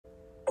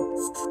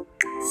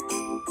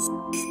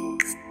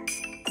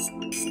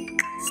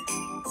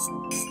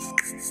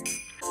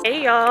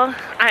Hey y'all,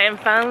 I am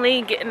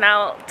finally getting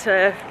out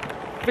to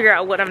figure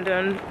out what I'm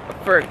doing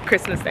for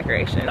Christmas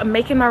decoration. I'm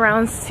making my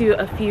rounds to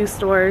a few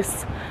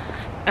stores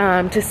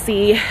to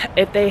see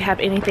if they have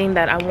anything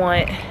that I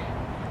want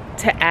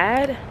to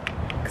add,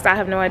 because I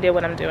have no idea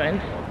what I'm doing.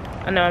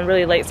 I know I'm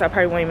really late, so I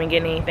probably won't even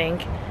get anything.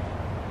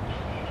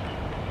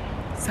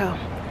 So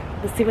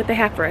let's see what they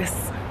have for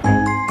us.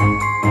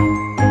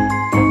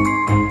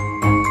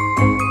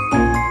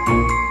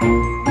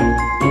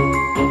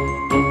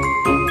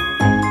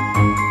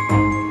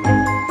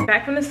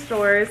 Back from the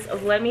stores,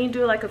 let me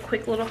do like a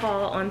quick little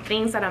haul on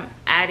things that I'm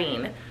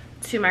adding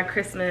to my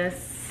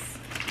Christmas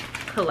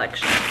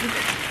collection.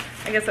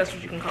 I guess that's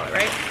what you can call it,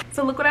 right?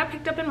 So look what I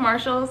picked up in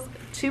Marshall's.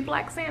 2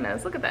 black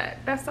Santas. Look at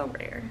that. That's so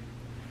rare.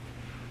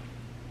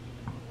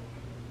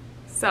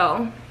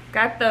 So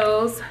got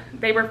those.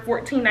 They were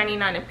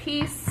 $14.99 a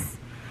piece.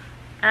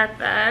 Add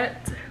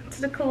that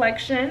to the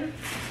collection.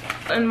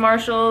 In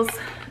Marshall's,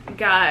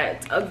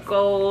 got a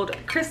gold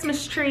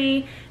Christmas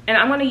tree, and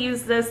I'm going to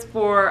use this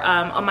for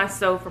on my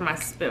stove for my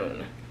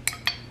spoon.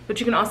 But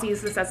you can also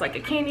use this as like a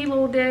candy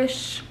little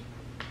dish.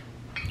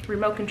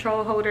 Remote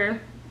control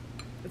holder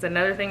is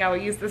another thing I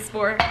would use this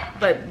for,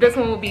 but this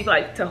one will be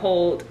like to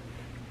hold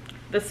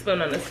the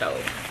spoon on the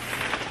stove.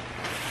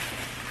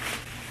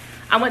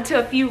 I went to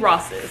a few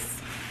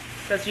Ross's.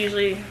 That's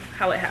usually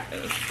how it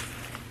happens.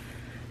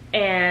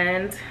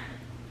 And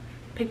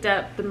picked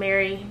up the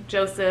Mary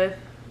Joseph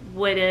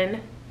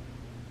wooden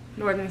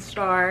Northern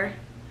Star.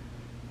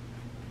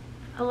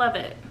 I love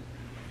it.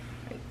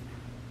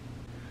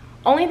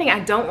 Only thing I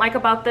don't like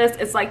about this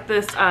is like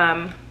this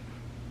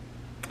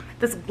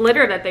this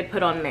glitter that they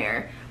put on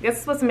there. I guess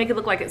it's supposed to make it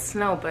look like it's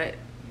snow, but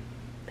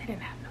they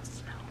didn't have no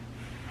snow.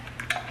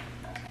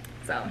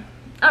 So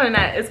other than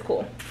that, it's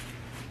cool.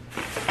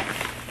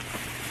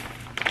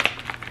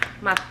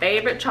 My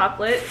favorite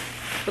chocolate,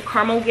 the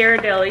caramel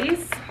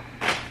Ghirardellis.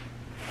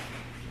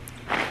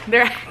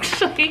 They're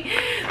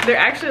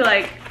actually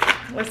like,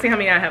 let's see how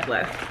many I have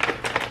left,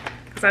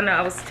 because I know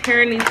I was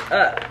tearing these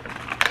up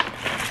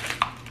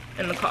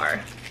in the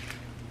car.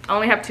 I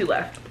only have 2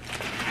 left.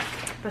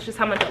 That's just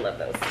how much I love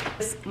those.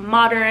 This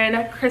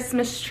modern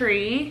Christmas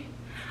tree.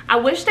 I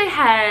wish they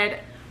had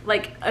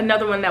like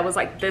another one that was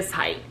like this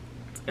height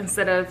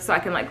instead of, so I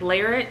can like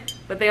layer it,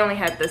 but they only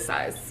had this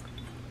size.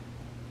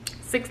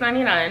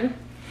 $6.99.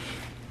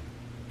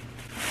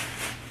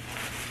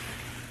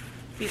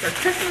 These are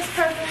Christmas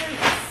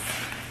presents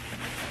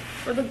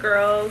for the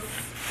girls.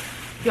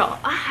 Y'all,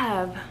 I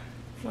have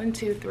 1,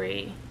 2,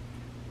 3,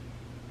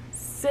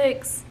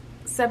 6,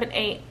 7,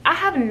 8. I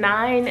have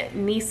 9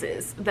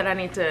 nieces that I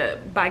need to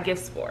buy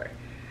gifts for.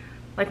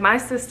 Like my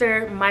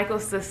sister,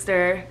 Michael's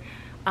sister,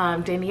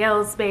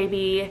 Danielle's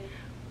baby,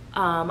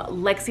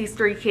 Lexi's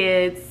 3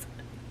 kids,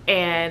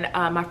 and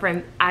my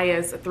friend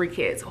Aya's 3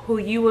 kids, who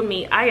you will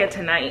meet Aya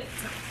tonight.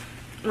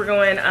 We're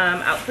going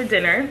out for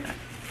dinner.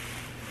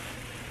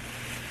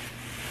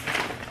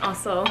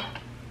 Also,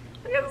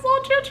 look at this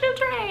little choo-choo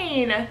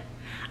train.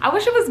 I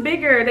wish it was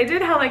bigger. They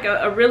did have like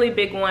a really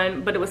big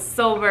one, but it was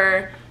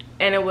silver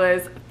and it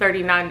was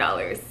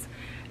 $39.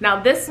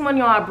 Now this one,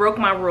 y'all, I broke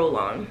my rule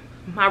on.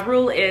 My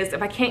rule is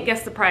if I can't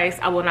guess the price,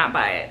 I will not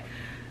buy it.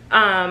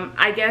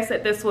 I guess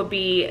that this would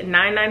be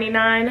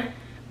 $9.99,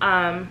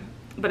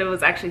 but it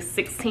was actually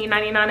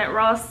 $16.99 at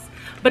Ross.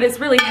 But it's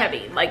really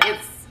heavy. Like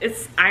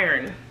it's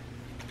iron.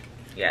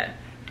 Yeah,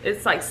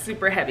 it's like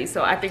super heavy.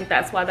 So I think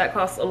that's why that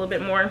costs a little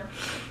bit more.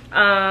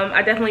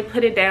 I definitely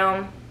put it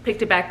down,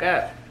 picked it back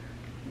up.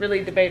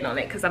 Really debating on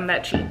it because I'm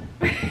that cheap.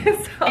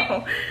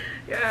 So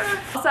yeah.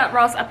 Also at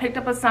Ross, I picked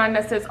up a sign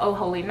that says "Oh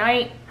Holy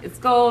Night." It's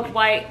gold,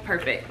 white,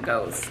 perfect,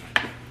 goes.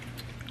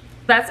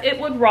 That's it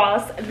with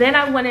Ross. Then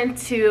I went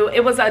into,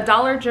 it was a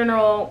Dollar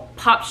General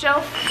pop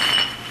shelf,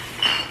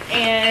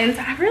 and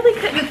I really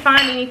couldn't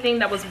find anything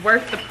that was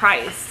worth the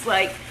price.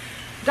 Like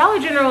Dollar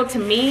General, to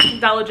me,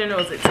 Dollar General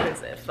is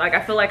expensive. Like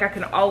I feel like I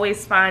can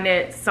always find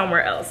it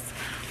somewhere else.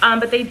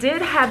 But they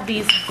did have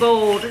these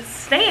gold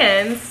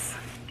stands,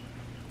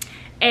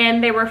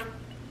 and they were,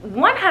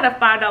 one had a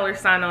 $5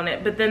 sign on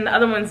it, but then the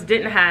other ones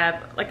didn't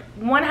have, like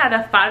one had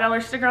a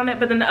 $5 sticker on it,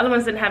 but then the other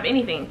ones didn't have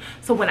anything.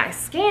 So when I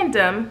scanned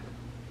them,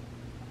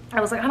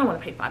 I was like, I don't want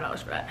to pay $5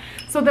 for that.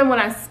 So then when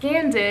I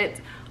scanned it,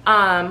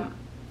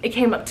 it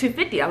came up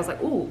 $2.50. I was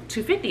like, ooh,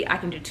 $2.50, I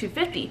can do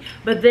 $2.50.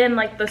 But then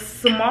like the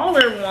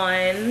smaller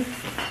one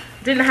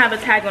didn't have a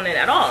tag on it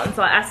at all. And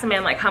so I asked the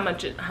man like, how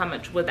much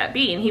would that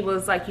be? And he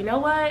was like, you know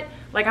what?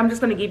 Like, I'm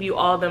just gonna give you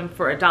all of them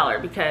for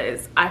 $1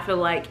 because I feel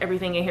like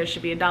everything in here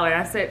should be $1. And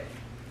I said,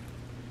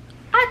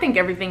 I think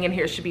everything in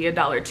here should be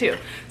 $1 too.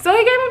 So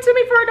he gave them to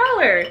me for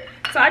 $1.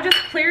 So I just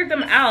cleared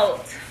them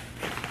out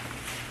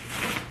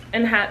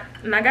and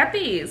I got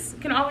these. You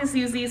can always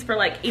use these for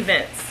like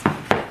events.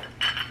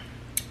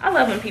 I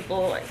love when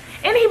people like,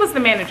 and he was the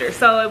manager,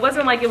 so it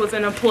wasn't like it was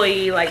an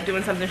employee like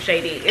doing something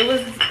shady. It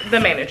was the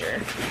manager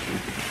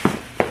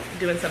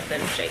doing something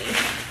shady.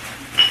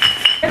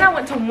 And then I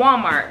went to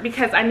Walmart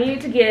because I needed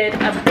to get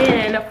a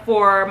bin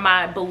for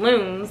my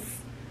balloons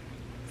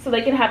so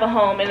they can have a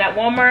home. And at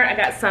Walmart, I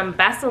got some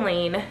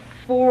Vaseline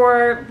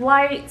for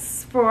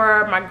lights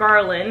for my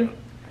garland.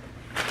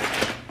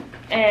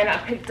 And I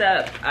picked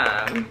up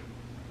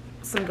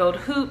some gold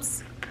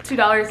hoops,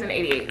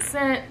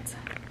 $2.88.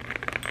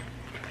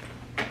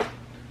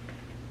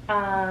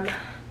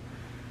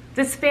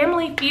 This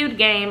Family Feud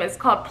game is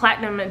called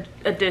Platinum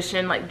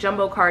Edition, like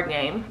jumbo card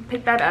game.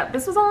 Picked that up.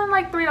 This was only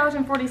like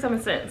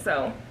 $3.47,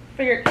 so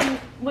figured it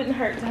wouldn't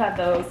hurt to have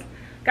those.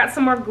 Got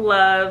some more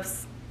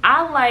gloves.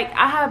 I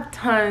have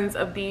tons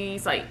of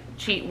these like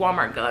cheap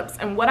Walmart gloves,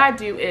 and what I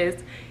do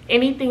is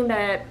anything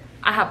that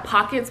I have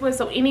pockets with,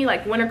 so any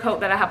like winter coat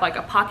that I have like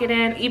a pocket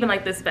in, even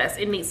like this vest,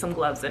 it needs some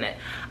gloves in it.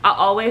 I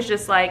always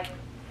just like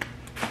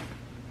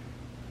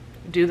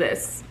do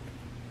this,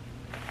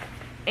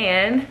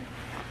 and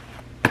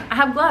I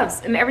have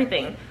gloves and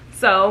everything.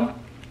 So,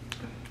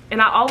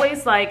 and I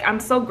always like, I'm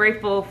so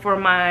grateful for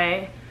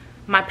my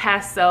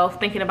past self,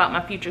 thinking about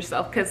my future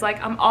self, because like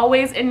I'm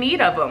always in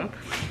need of them.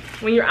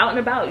 When you're out and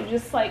about, you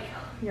just like,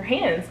 your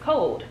hands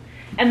cold.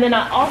 And then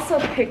I also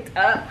picked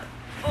up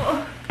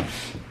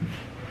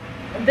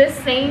this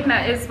thing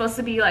that is supposed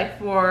to be like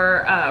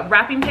for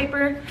wrapping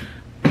paper.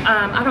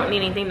 I don't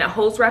need anything that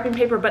holds wrapping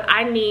paper, but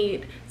I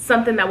need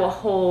something that will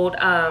hold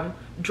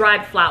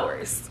dried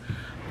flowers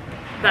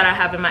that I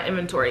have in my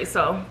inventory.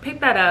 So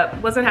picked that up.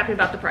 Wasn't happy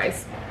about the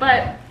price,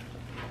 but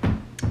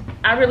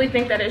I really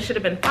think that it should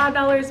have been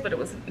 $5, but it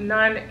was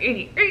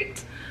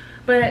 $9.88.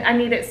 But I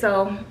need it,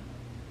 so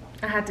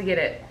I had to get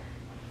it.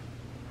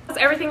 That's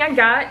everything I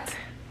got,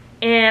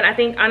 and I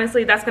think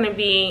honestly that's gonna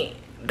be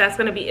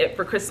it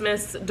for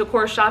Christmas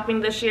decor shopping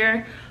this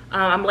year.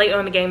 I'm late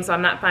on the game, so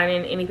I'm not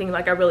finding anything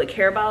like I really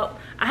care about.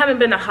 I haven't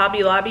been to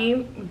Hobby Lobby,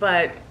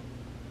 but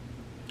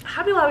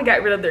Hobby Lobby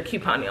got rid of their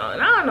coupon, y'all,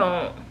 and I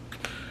don't,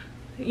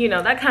 you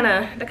know, that kind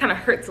of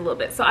hurts a little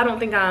bit. So I don't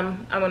think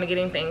I'm gonna get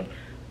anything,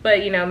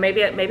 but you know,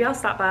 maybe I'll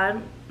stop by.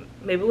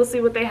 Maybe we'll see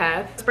what they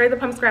have. Spray the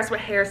pumpkin grass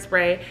with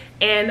hairspray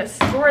and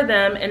store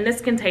them in this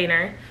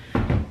container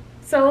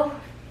so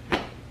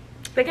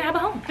they can have a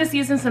home. Just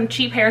using some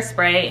cheap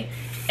hairspray,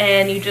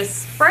 and you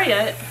just spray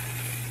it.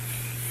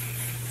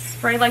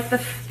 Spray like the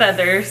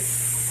feathers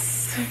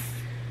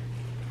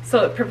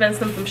so it prevents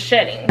them from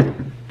shedding.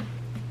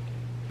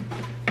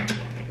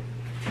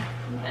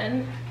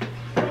 And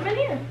put them in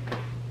here.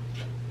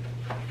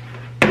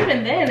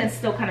 Even then, it's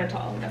still kind of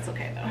tall. That's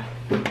okay though.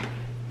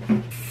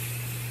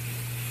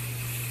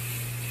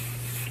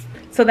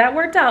 So that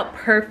worked out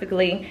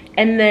perfectly.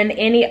 And then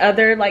any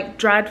other like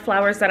dried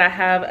flowers that I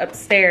have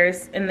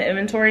upstairs in the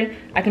inventory,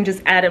 I can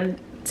just add them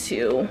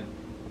to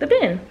the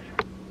bin.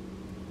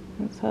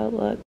 That's how it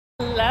looks.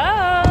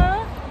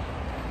 Hello.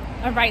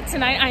 All right,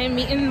 tonight I am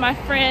meeting my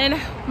friend,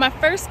 my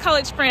first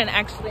college friend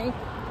actually,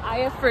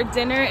 Aya, for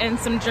dinner and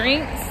some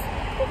drinks.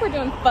 I think we're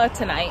doing pho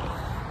tonight.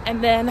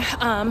 And then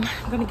I'm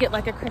gonna get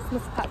like a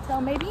Christmas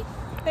cocktail maybe.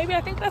 Maybe,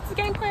 I think that's the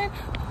game plan.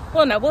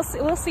 Well, no, we'll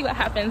see what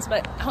happens,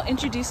 but I'll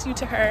introduce you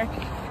to her.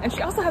 And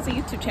she also has a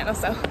YouTube channel,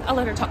 so I'll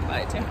let her talk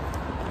about it too.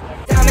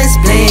 Diamonds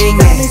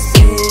blingin',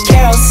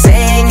 Carol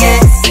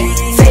singing,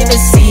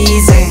 favorite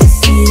season,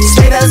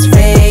 sleigh bells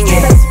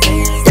ringing,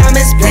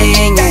 diamonds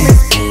blingin',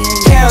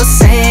 Carol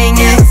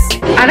singing.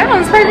 I know,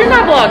 I'm surprised you're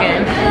not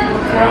vlogging.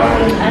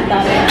 I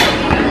thought it.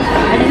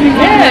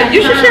 Yeah, you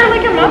should share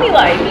like your mommy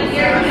life.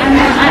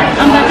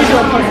 I'm about to do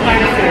a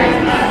postcard series.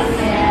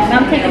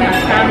 I'm taking my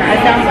time. I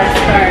don't want to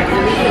start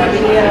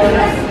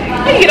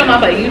videos. You can get on my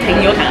butt, you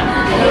taking your time.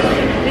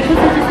 Because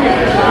I just had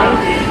to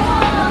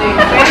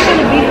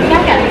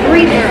I got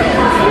 3 girls.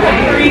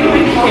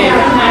 Girls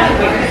are hard.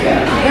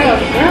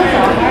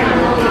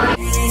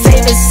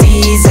 Favorite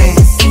season,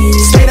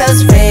 sleigh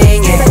bells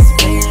ringing,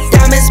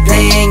 diamonds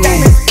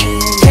blingin',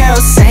 Carol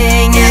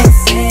singing.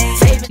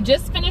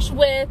 Just finished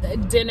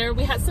with dinner.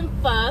 We had some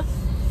pho.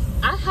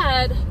 I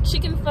had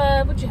chicken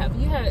pho. What'd you have?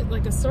 You had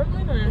like a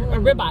sirloin or a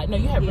ribeye? No,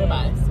 you had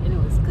ribeye. And it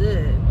was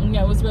good.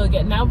 Yeah, it was really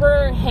good. Now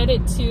we're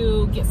headed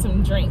to get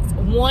some drinks.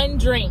 One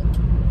drink.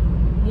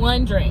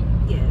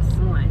 Yes,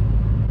 one.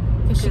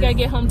 Because she got to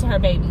get home to her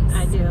babies.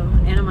 I do.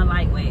 And I'm a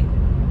lightweight.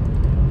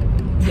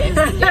 Yes,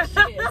 yes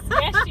she is.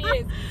 Yes, she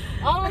is.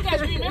 Oh my gosh,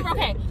 remember,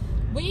 okay.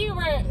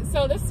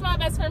 So this is my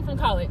best friend from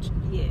college.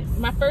 Yes.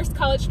 My first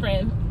college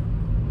friend.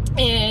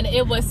 And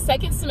it was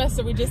second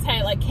semester. We just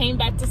had like came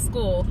back to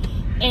school.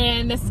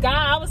 And this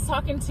guy I was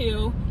talking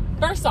to,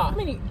 first off, how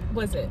many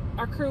was it?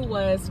 Our crew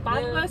was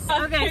 5 of us.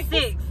 Okay,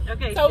 6.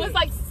 Okay, so it was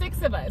like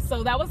 6 of us.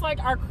 So that was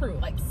like our crew,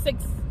 like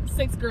six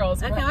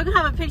girls. Okay, we're gonna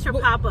have a picture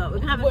pop up. We're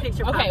gonna have a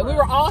picture pop up. Okay, we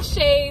were all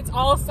shades,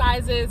 all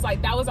sizes.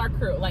 Like that was our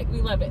crew. Like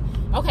we love it.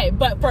 Okay,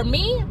 but for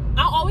me,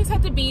 I always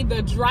had to be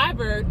the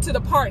driver to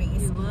the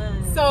parties. You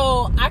was.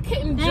 So I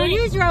couldn't drink. And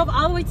you drove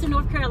all the way to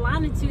North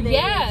Carolina too.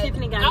 Yeah,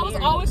 Tiffany got I was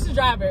married. always the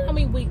driver. I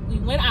mean, we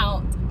went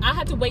out. I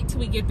had to wait till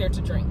we get there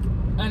to drink.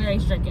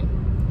 Underage drinking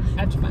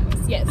at your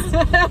finest, yes.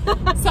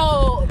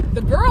 So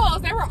the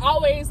girls, they were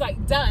always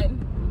like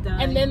done.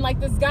 And then like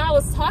this guy I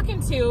was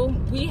talking to,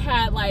 we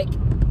had like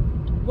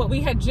Well,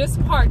 we had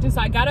just parked, and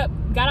so I got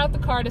out the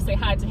car to say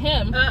hi to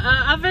him.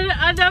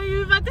 I know you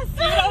were about to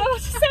say. You know what I'm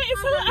saying?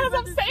 So as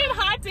I'm saying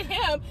hi to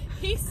him,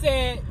 he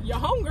said, "Your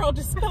homegirl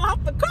just fell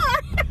out the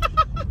car."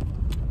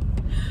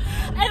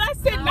 And I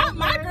said, "Not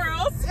my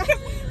girls."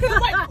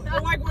 Cause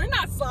like we're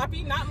not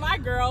sloppy, not my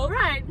girls.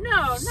 Right? No,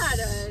 not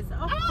us.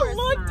 I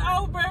looked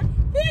over.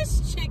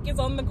 This chick is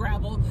on the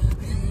gravel.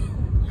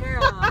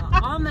 Girl,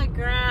 on the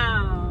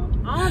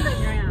ground. On the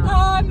ground.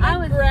 On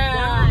the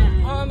ground.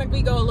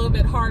 We go a little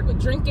bit hard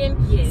with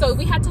drinking. Yes. So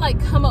we had to like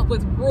come up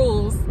with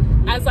rules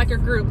as like a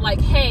group.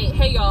 Like,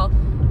 hey y'all,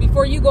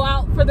 before you go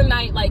out for the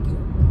night, like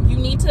you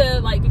need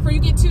to, like, before you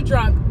get too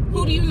drunk,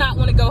 who do you not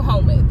want to go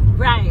home with?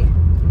 Right.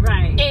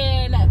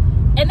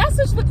 And that's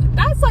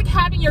like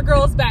having your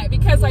girls back,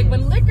 because like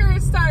when liquor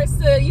starts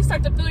to, you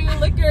start to feel your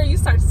liquor, you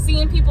start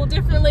seeing people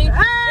differently. It's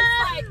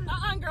like,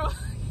 girl,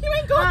 you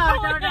ain't going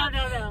home.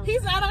 No.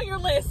 He's not on your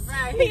list.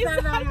 Right. He's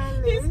not on your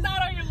list. He's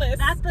not on your list.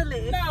 Not the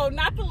list. No,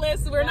 not the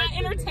list. We're not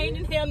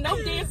entertaining him. No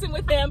dancing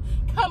with him.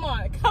 Come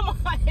on.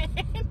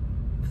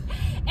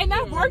 And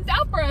that worked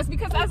out for us,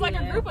 because as like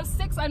a group of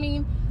 6, I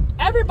mean,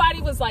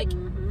 everybody was like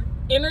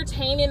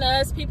entertaining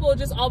us. People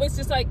just always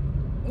just like,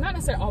 not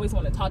necessarily always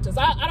want to talk to us.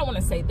 I don't want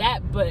to say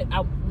that, but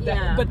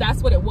but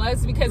that's what it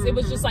was, because it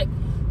was just like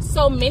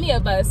so many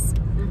of us.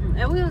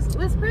 And we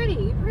was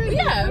pretty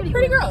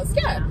girls.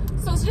 Yeah.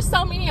 So it's just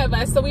so many of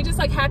us. So we just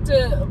like had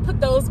to put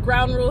those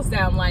ground rules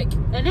down, like.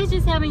 And it's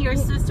just having your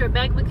sister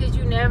back, because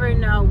you never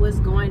know what's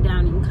going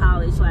down in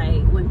college.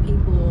 Like when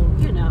people,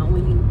 you know,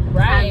 when you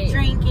have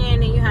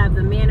drinking and you have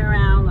the men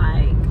around,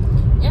 like.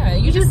 Yeah.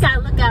 You just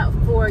gotta look out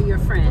for your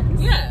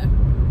friends. Yeah.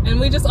 And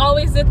we just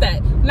always did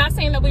that. Not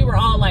saying that we were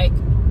all like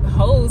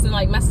hoes and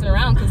like messing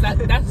around, because that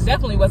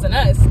definitely wasn't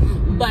us.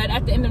 But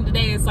at the end of the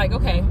day, it's like,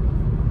 okay,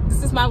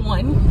 this is my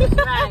one.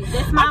 Right,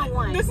 that's my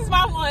one. This is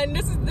my one.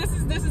 This is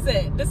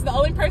it. This is the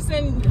only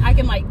person I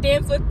can like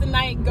dance with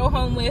tonight, go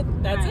home with.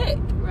 That's it.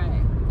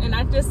 Right. And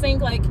I just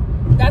think like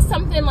that's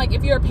something, like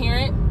if you're a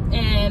parent,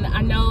 and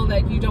I know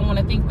that you don't want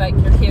to think like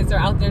your kids are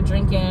out there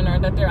drinking or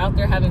that they're out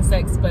there having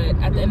sex, but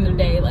at the end of the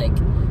day, like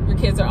your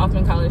kids are off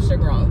in college, they're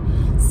grown.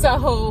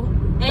 So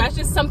that's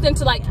just something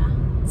to like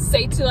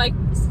say to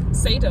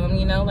them,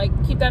 you know, like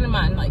keep that in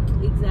mind, like.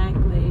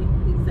 Exactly.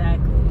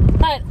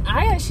 But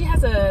she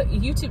has a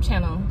YouTube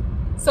channel,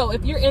 so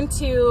if you're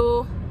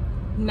into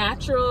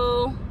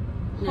natural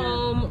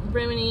home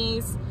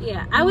remedies,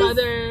 I would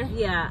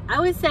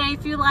say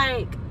if you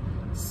like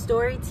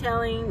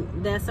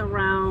storytelling that's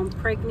around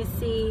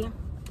pregnancy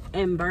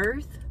and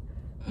birth,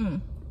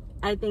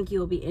 I think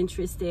you'll be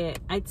interested.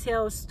 I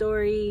share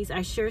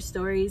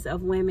stories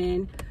of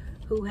women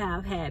who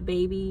have had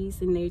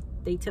babies, and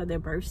they tell their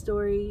birth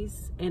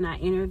stories, and I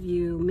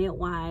interview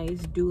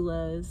midwives,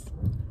 doulas.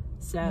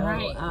 So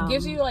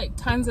gives you like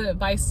tons of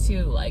advice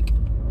too, like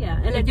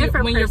and a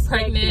different when you're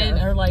pregnant,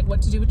 or like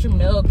what to do with your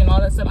milk and all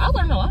that stuff. I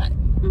learned a lot.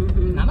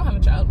 And I don't have a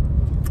child.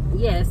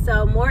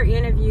 So more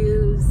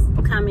interviews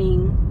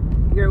coming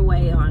your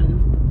way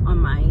on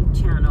my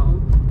channel.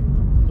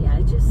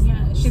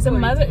 She's a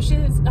mother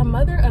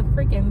of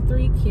freaking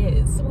 3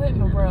 kids. What in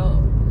the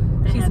world?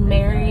 She's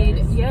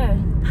married.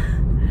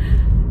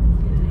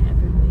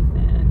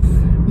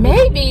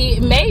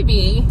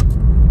 Maybe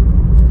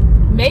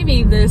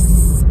this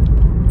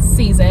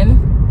season,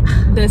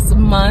 this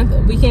month,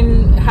 we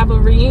can have a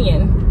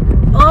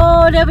reunion.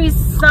 Oh, that'd be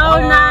so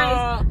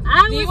nice.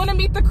 Do you want to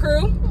meet the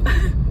crew?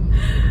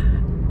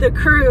 The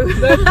crew.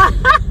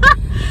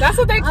 That's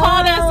what they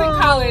called us in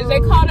college. They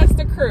called us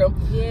the crew.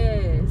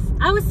 Yes.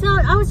 I was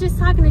just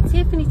talking to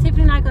Tiffany.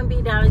 Tiffany not gonna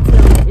be down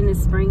until in the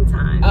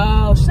springtime.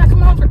 Oh, should I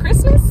come home for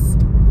Christmas? I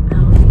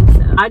don't think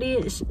so.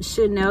 Audience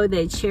should know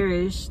that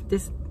Cherish,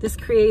 this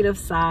creative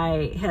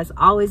side, has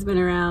always been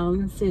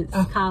around since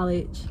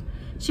college.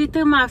 She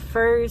threw my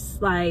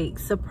first like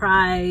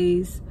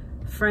surprise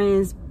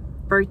friend's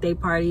birthday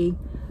party.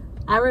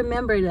 I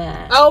remember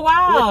that. Oh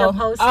wow. With the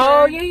poster.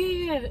 Oh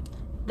yeah.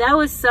 That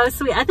was so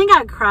sweet. I think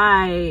I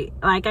cried.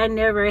 Like I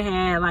never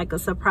had like a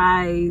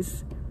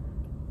surprise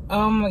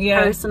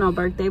personal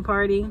birthday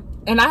party.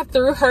 And I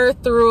threw her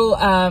through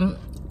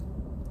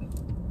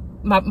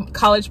my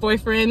college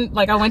boyfriend.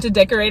 Like I went to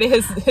decorate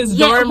his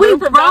dorm room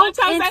for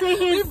Valentine's Day.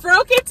 We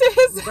broke into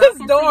his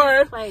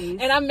door,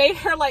 and I made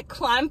her like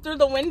climb through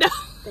the window.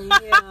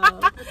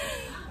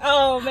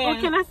 Oh man.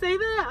 Oh, can I say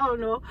that? Oh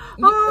no.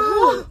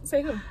 Who?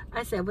 Say who?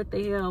 I said what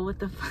the hell? What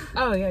the fuck?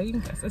 Oh yeah, you can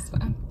guess. It's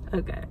fine.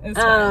 Okay. It's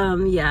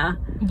fine. Yeah.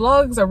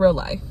 Vlogs are real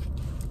life.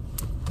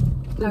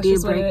 That's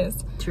just what it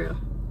is. True.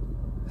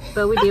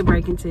 But we did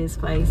break into his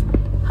place.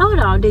 Hold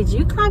on, did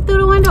you climb through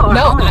the window or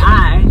no?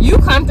 You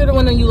climbed through the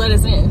window and you let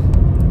us in.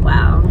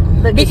 Wow.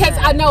 Because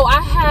I know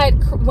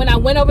when I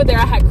went over there,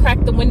 I had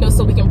cracked the window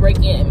so we can break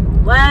in.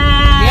 What?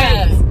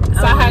 Yes.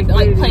 So I had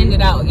like planned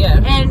it out.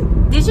 Yeah.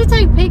 And did you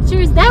take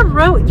pictures? That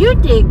road, you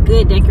did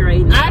good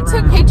decorating. I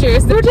took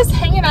pictures. They were just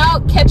hanging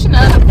out, catching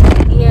up.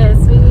 Yes,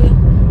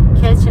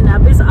 catching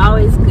up. It's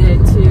always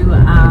good to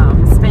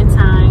spend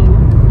time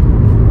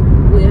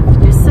with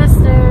your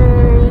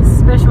sisters,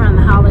 especially around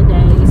the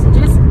holidays,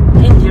 just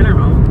in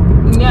general.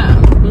 Yeah.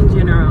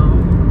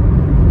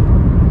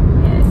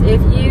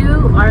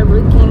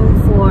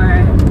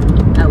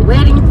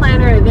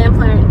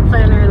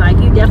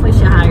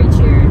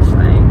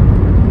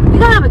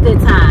 gonna have a good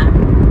time.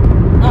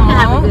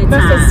 Oh,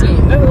 that's so sweet.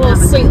 That's a little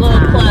sweet little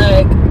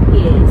plug.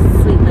 Yes,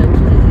 sweet little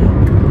plug.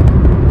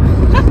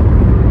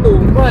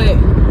 What?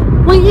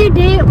 When you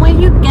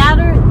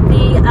gathered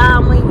the,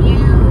 when you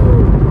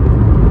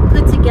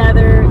put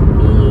together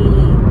the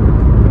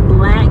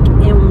black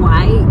and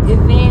white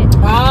event,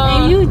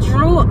 and you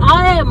drew all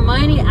that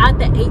money out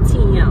the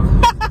ATM.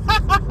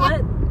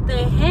 What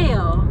the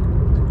hell?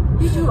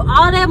 You drew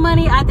all that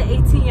money out the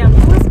ATM.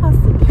 You were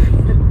supposed to do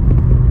it.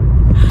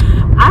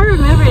 I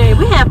remember it.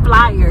 We had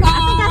flyers. I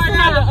think I still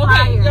got a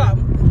flyer. Okay,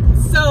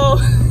 so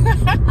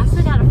I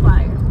still got a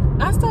flyer.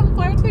 I still have a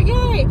flyer too.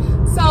 Yay!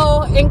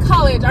 So in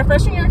college, our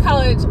freshman year of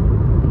college,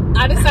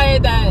 I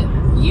decided that,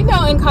 you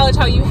know, in college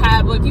how you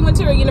have, well, if you went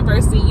to a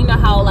university, you know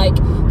how like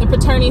the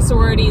fraternity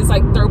sororities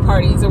like throw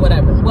parties or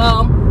whatever.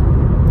 Well,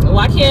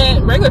 why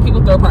can't regular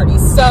people throw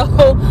parties? So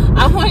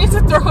I wanted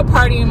to throw a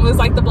party, and it was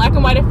like the black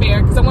and white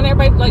affair because I want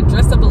everybody like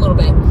dressed up a little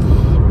bit.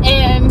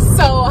 And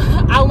so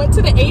I went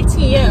to the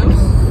ATM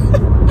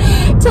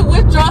to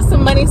withdraw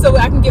some money so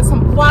I can get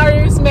some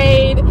flyers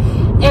made,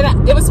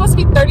 and it was supposed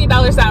to be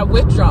 $30 out of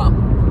withdrawal.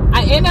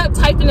 I ended up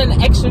typing in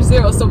an extra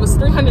zero, so it was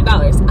 $300.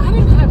 I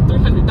didn't have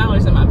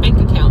 $300 in my bank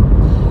account.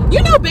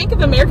 You know, Bank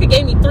of America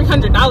gave me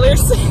 $300, and I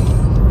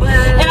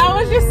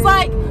was just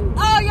like,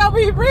 oh, y'all,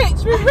 we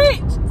rich, we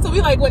rich. So we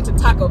like went to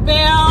Taco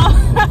Bell.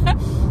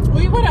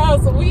 What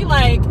else? We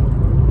went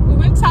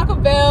to Taco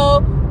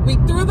Bell. We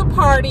threw the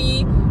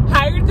party,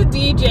 hired the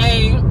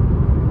DJ.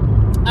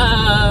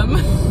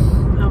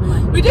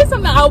 We did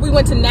something. Oh, we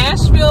went to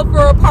Nashville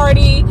for a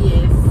party.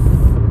 Yes.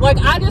 Like,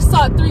 I just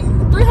saw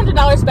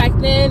 $300 back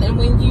then, and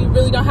when you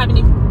really don't have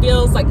any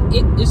bills, like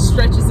it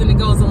stretches and it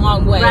goes a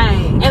long way. Right.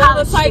 And I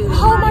was like,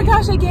 oh my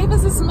gosh, they gave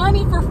us this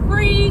money for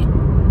free.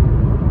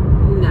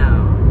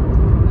 No.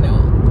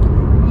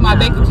 My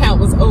bank account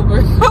was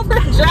overdraft,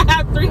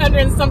 $300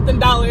 and something.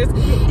 Did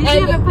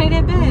you ever pay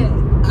that back?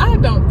 I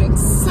don't think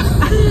so.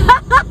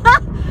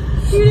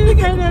 You didn't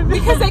pay that back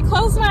because they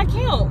closed my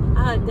account.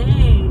 Oh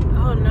dang!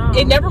 Oh no!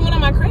 It never went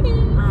on my credit.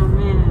 Oh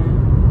man!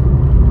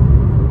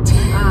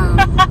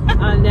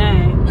 Oh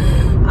dang!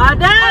 Oh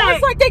dang! I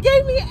was like, they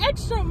gave me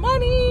extra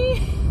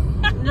money.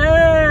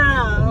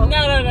 No!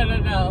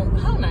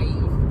 How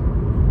naive.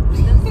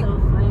 That's so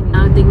funny. I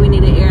don't think we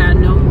need to air out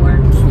no more.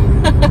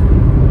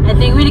 I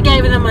think we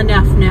gave them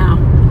enough now.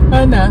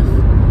 Enough.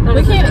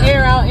 We can't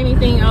air out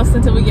anything else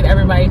until we get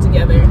everybody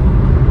together.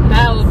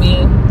 That would be.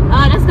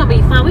 Oh, that's gonna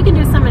be fun. We can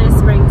do some in the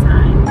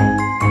springtime.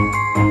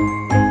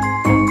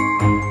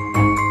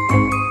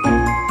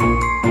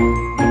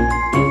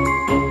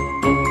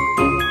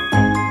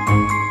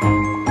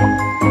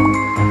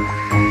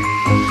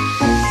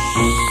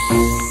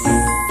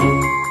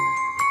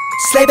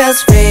 Sleigh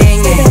bells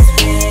ringing,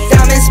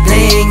 diamonds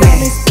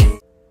blinging.